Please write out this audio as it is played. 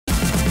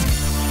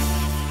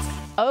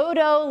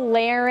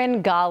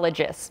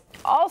otolaryngologist,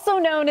 also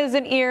known as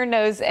an ear,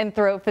 nose, and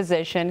throat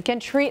physician, can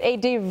treat a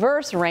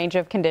diverse range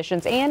of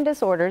conditions and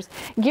disorders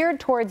geared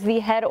towards the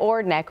head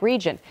or neck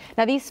region.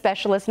 Now, these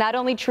specialists not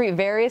only treat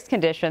various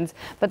conditions,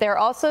 but they're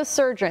also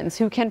surgeons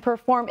who can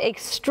perform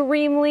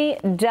extremely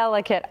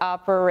delicate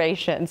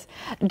operations.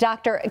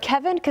 Dr.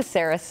 Kevin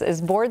Caceres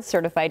is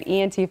board-certified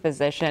ENT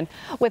physician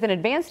with an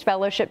advanced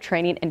fellowship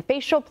training in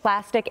facial,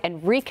 plastic,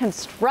 and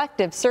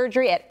reconstructive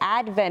surgery at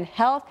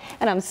AdventHealth,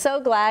 and I'm so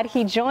glad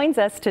he joins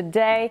us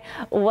today.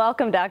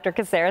 Welcome, Dr.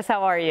 Caceres.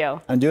 How are you?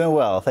 I'm doing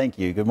well, thank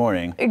you. Good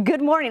morning.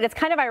 Good morning. It's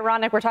kind of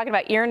ironic. We're talking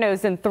about ear,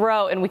 nose, and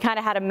throat, and we kind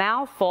of had a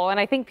mouthful. And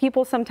I think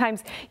people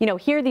sometimes,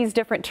 hear these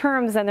different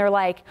terms and they're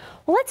like,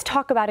 well, let's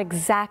talk about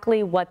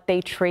exactly what they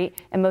treat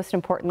and most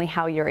importantly,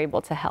 how you're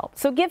able to help.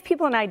 So give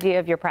people an idea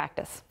of your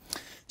practice.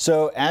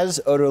 So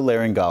as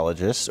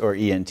otolaryngologists, or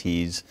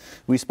ENTs,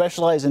 we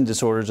specialize in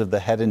disorders of the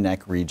head and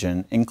neck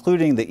region,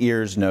 including the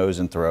ears, nose,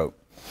 and throat.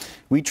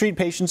 We treat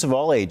patients of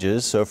all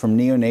ages, so from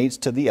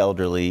neonates to the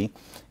elderly,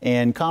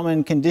 and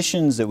common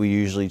conditions that we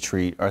usually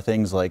treat are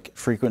things like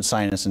frequent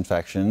sinus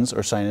infections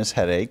or sinus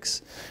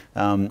headaches,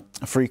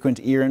 frequent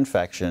ear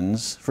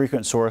infections,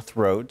 frequent sore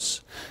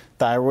throats,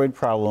 thyroid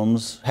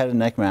problems, head and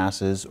neck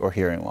masses, or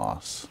hearing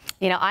loss.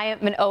 I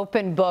am an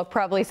open book,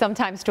 probably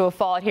sometimes to a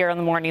fault here on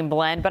the Morning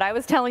Blend, but I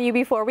was telling you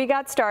before we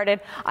got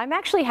started, I'm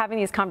actually having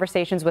these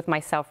conversations with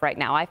myself right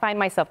now. I find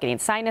myself getting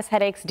sinus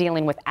headaches,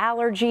 dealing with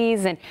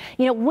allergies, and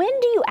when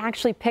do you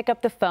actually pick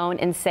up the phone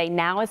and say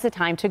now is the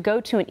time to go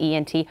to an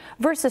ENT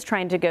versus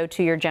trying to go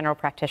to your general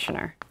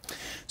practitioner?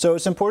 So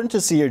it's important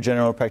to see your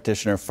general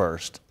practitioner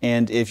first,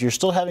 and if you're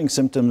still having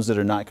symptoms that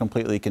are not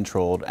completely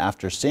controlled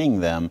after seeing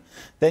them,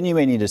 then you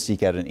may need to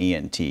seek out an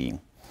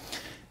ENT.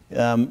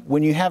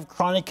 When you have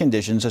chronic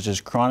conditions such as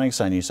chronic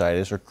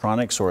sinusitis or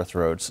chronic sore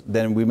throats,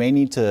 then we may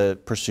need to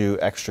pursue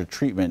extra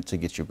treatment to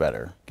get you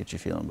better, get you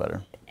feeling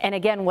better. And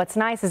again, what's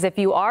nice is if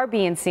you are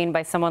being seen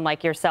by someone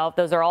like yourself,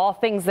 those are all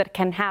things that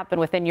can happen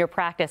within your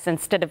practice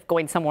instead of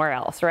going somewhere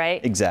else,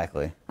 right?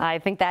 Exactly. I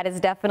think that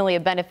is definitely a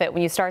benefit.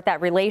 When you start that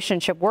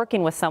relationship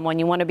working with someone,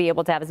 you want to be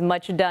able to have as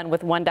much done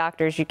with one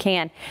doctor as you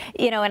can.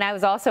 And I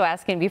was also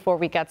asking before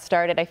we got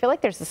started, I feel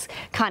like there's this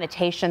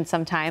connotation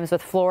sometimes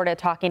with Florida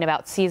talking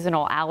about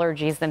seasonal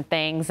allergies and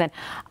things. And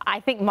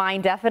I think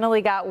mine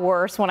definitely got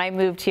worse when I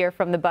moved here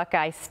from the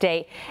Buckeye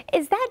State.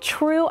 Is that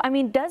true? I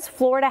mean, does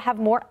Florida have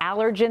more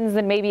allergens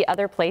than maybe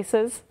other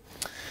places?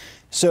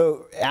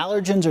 So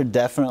allergens are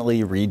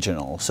definitely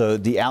regional. So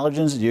the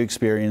allergens that you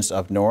experience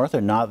up north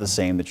are not the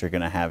same that you're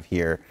going to have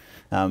here.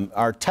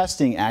 Our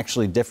testing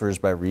actually differs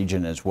by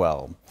region as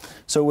well.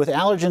 So with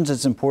allergens,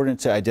 it's important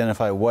to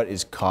identify what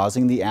is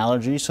causing the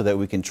allergy so that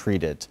we can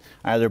treat it,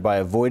 either by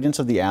avoidance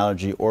of the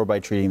allergy or by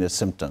treating the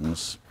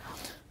symptoms.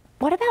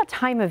 What about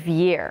time of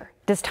year?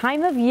 Does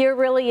time of year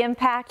really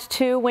impact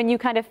too when you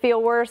kind of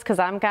feel worse? Because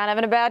I'm kind of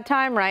in a bad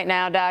time right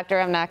now, doctor.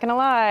 I'm not going to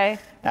lie.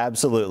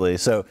 Absolutely.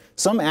 So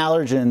some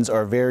allergens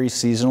are very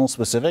seasonal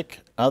specific.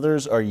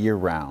 Others are year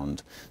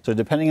round. So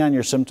depending on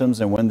your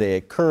symptoms and when they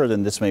occur,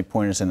 then this may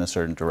point us in a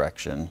certain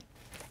direction.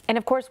 And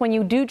of course, when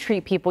you do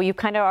treat people, you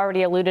kind of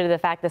already alluded to the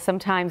fact that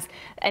sometimes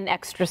an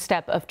extra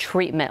step of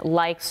treatment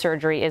like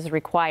surgery is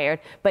required.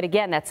 But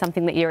again, that's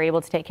something that you're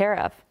able to take care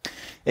of.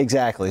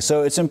 Exactly.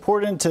 So it's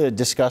important to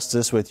discuss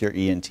this with your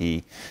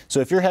ENT. So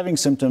if you're having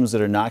symptoms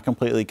that are not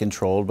completely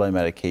controlled by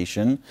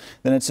medication,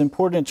 then it's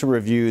important to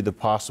review the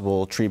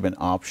possible treatment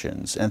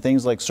options. And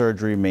things like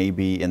surgery may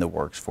be in the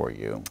works for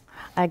you.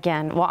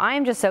 Again, well,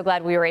 I'm just so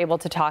glad we were able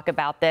to talk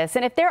about this.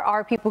 And if there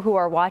are people who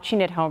are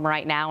watching at home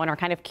right now and are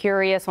kind of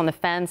curious on the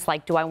fence,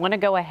 like, do I want to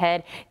go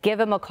ahead, give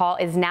them a call?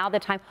 Is now the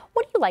time?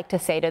 What do you like to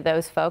say to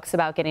those folks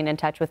about getting in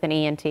touch with an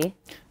ENT?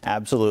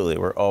 Absolutely.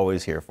 We're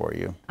always here for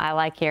you. I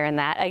like hearing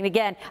that. And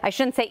again, I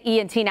shouldn't say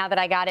ENT now that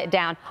I got it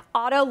down.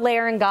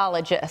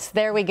 Otolaryngologist.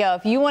 There we go.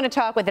 If you want to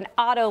talk with an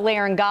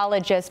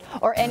otolaryngologist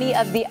or any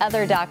of the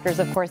other doctors,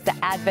 of course, that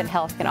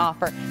AdventHealth can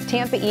offer,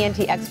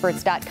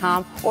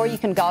 TampaENTExperts.com, or you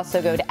can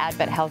also go to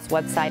AdventHealth's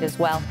website as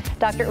well.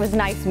 Doctor, it was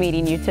nice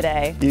meeting you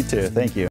today. You too. Thank you.